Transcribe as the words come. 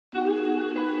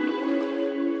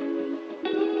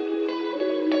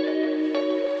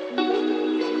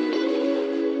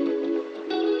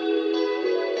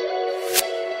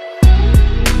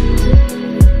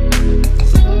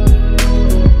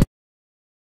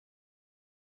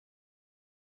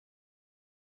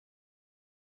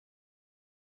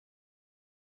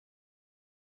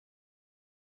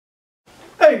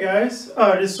Hi guys,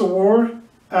 this is War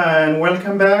and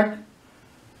welcome back.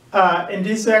 In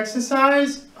this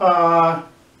exercise,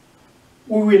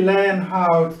 we will learn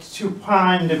how to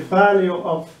find the value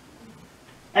of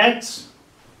x.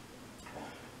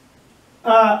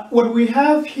 What we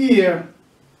have here,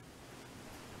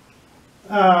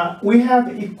 we have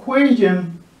an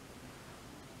equation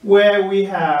where we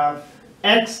have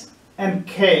x and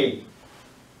k.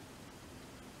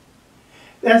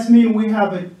 That means we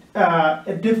have a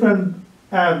different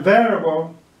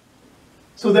variable,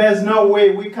 so there's no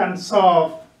way we can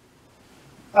solve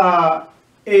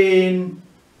in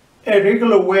a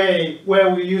regular way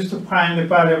where we used to find the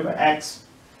value of x.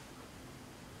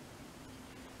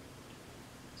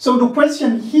 So the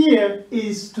question here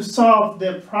is to solve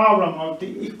the problem of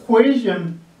the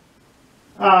equation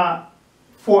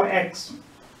for x.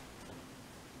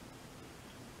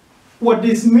 What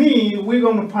this means, we're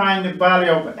going to find the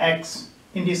value of x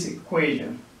in this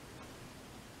equation.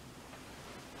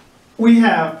 We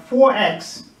have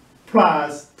 4x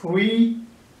plus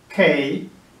 3k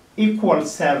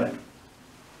equals 7.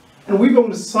 And we're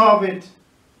going to solve it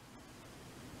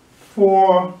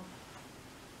for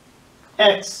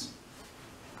x.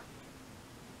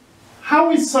 How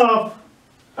we solve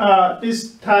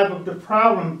this type of the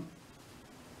problem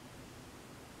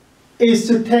is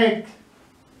to take,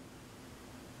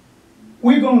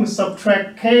 we're going to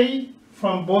subtract k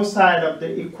from both sides of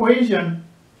the equation,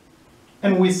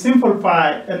 and we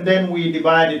simplify it, and then we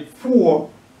divide it 4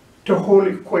 to whole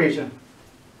equation.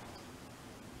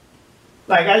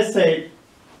 Like I said,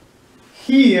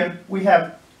 here we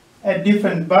have a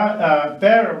different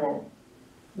variable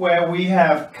where we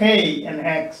have k and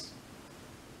x.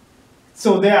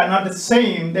 So they are not the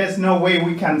same. There's no way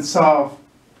we can solve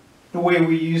the way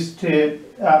we used to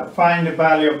find the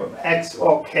value of x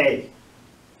or k.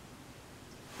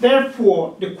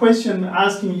 Therefore, the question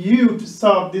asking you to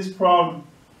solve this problem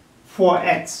for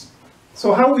x.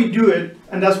 So how we do it,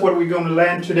 and that's what we're going to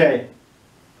learn today.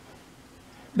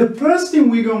 The first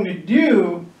thing we're going to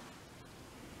do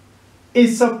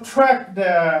is subtract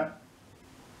a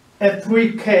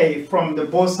 3k from the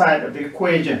both sides of the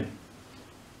equation.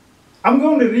 I'm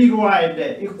going to rewrite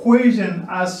the equation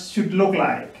as should look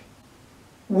like.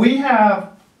 We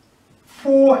have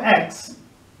 4x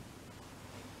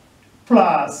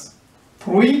plus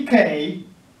 3k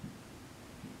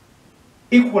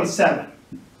equals 7.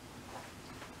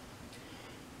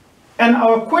 And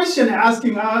our question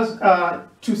asking us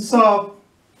to solve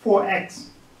for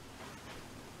x.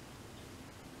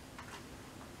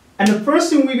 And the first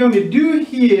thing we're going to do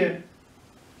here,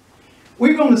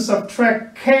 we're going to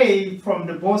subtract k from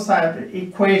the both sides of the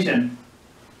equation.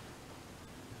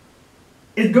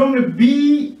 It's going to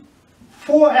be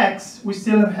 4x, we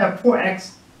still have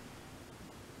 4x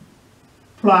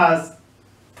plus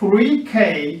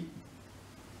 3k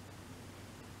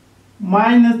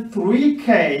minus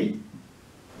 3k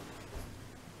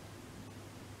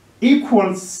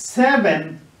equals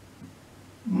 7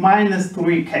 minus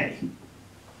 3k.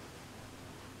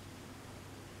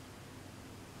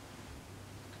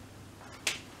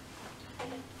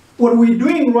 What we're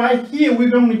doing right here,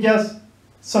 we're going to just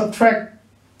subtract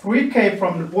 3k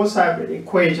from the both sides of the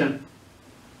equation.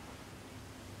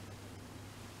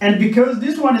 And because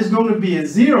this one is going to be a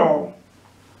 0,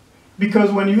 because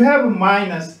when you have a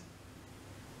minus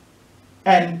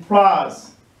and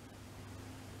plus,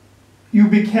 it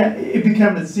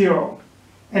becomes a 0.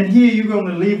 And here you're going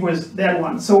to leave with that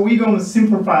one. So we're going to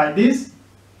simplify this.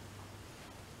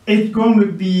 It's going to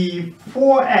be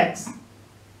 4x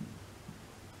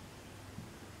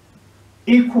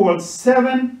equals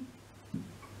 7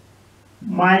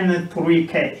 minus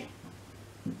 3k.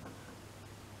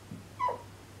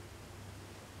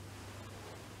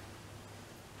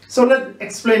 So let's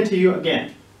explain to you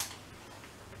again.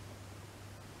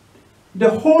 The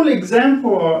whole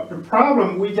example, the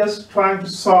problem, we're just trying to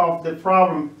solve the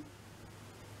problem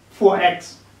for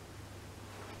x.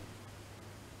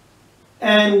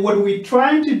 And what we're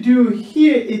trying to do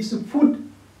here is to put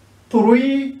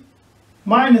 3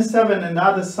 minus 7 on the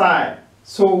other side,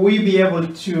 so we'll be able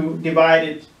to divide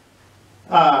it,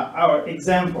 our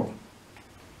example.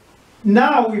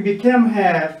 Now we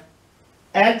have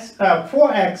x,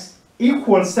 4x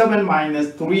equals 7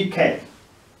 minus 3k.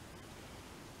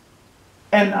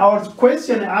 And our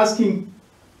question asking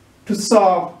to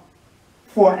solve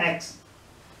for x.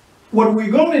 What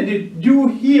we're going to do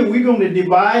here, we're going to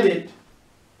divide it.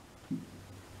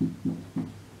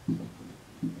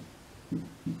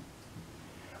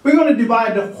 We're going to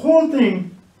divide the whole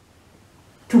thing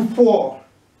to 4.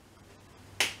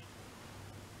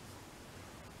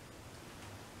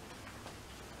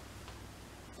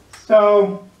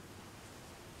 So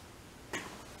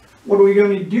what we're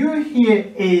going to do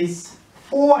here is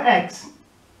 4x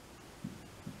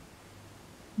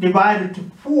divided to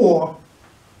 4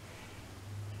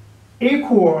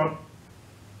 equal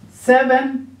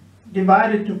 7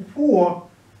 divided to 4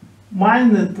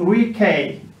 minus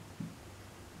 3k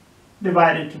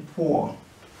divided to 4.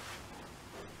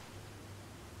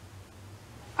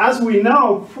 As we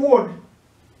know, 4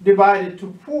 divided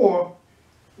to 4,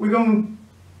 we're going to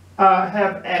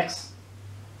have x.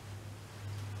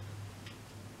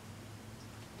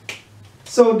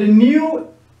 So the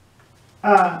new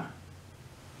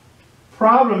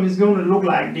problem is going to look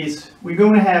like this. We're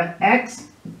going to have x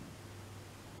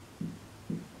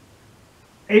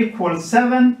equals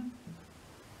 7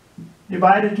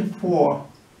 divided to 4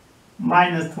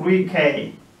 minus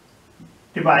 3k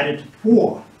divided to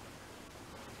 4.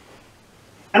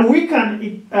 And we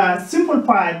can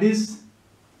simplify this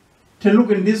to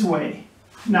look in this way.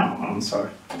 No, I'm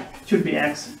sorry. It should be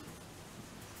x.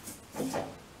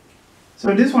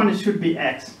 So this one should be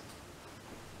x.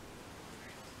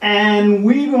 And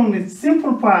we're going to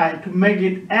simplify to make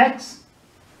it x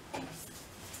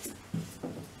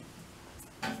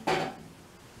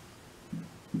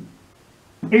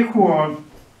equal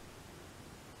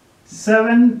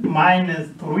 7 minus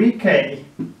 3k,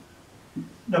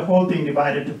 the whole thing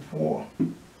divided to 4.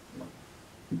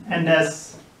 And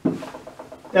that's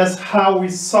how we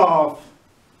solve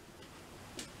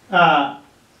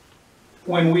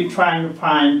when we're trying to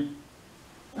find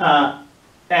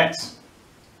x.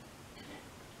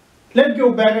 Let's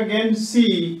go back again to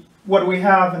see what we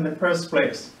have in the first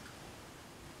place.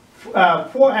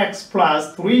 4x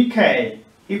plus 3k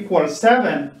equals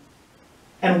 7,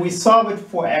 and we solve it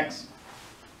for x.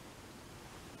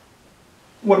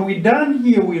 What we done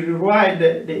here, we rewrite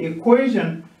the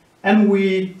equation and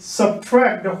we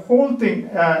subtract the whole thing,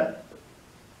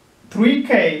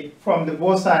 3k from the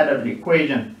both sides of the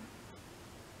equation.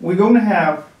 We're going to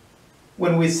have,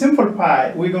 when we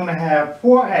simplify, we're going to have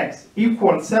 4x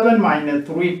equals 7 minus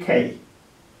 3k.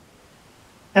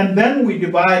 And then we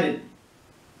divide it.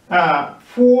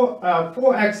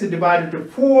 4x divided to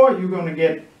 4, you're going to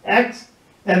get x.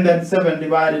 And then 7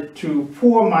 divided to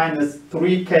 4 minus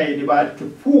 3k divided to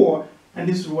 4. And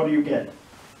this is what you get.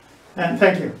 And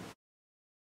thank you.